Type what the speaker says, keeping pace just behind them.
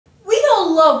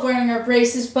all love wearing our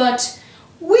braces, but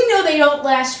we know they don't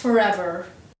last forever.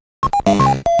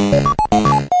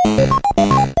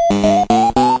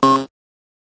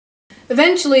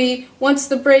 Eventually, once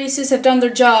the braces have done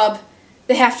their job,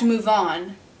 they have to move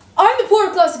on. I'm the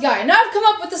Porta guy, and I've come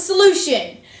up with a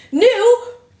solution. New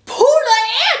Porta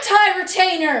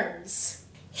Anti-Retainors!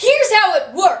 Here's how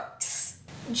it works.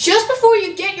 Just before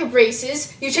you get your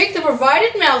braces, you take the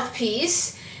provided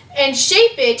mouthpiece and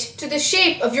shape it to the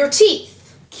shape of your teeth.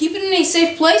 Keep it in a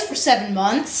safe place for 7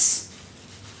 months.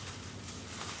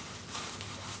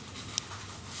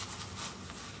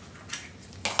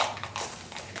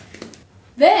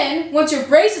 Then, once your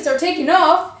braces are taken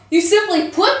off, you simply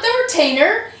put the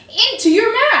retainer into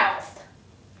your mouth.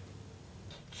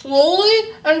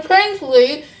 Slowly and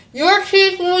painfully, your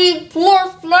teeth will be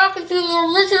morphed back into their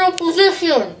original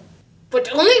position.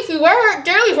 But only if you wear it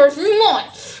daily for 3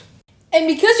 months. And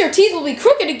because your teeth will be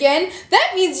crooked again,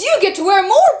 that means you get to wear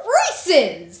more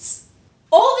braces!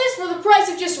 All this for the price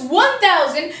of just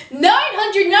 $1,999.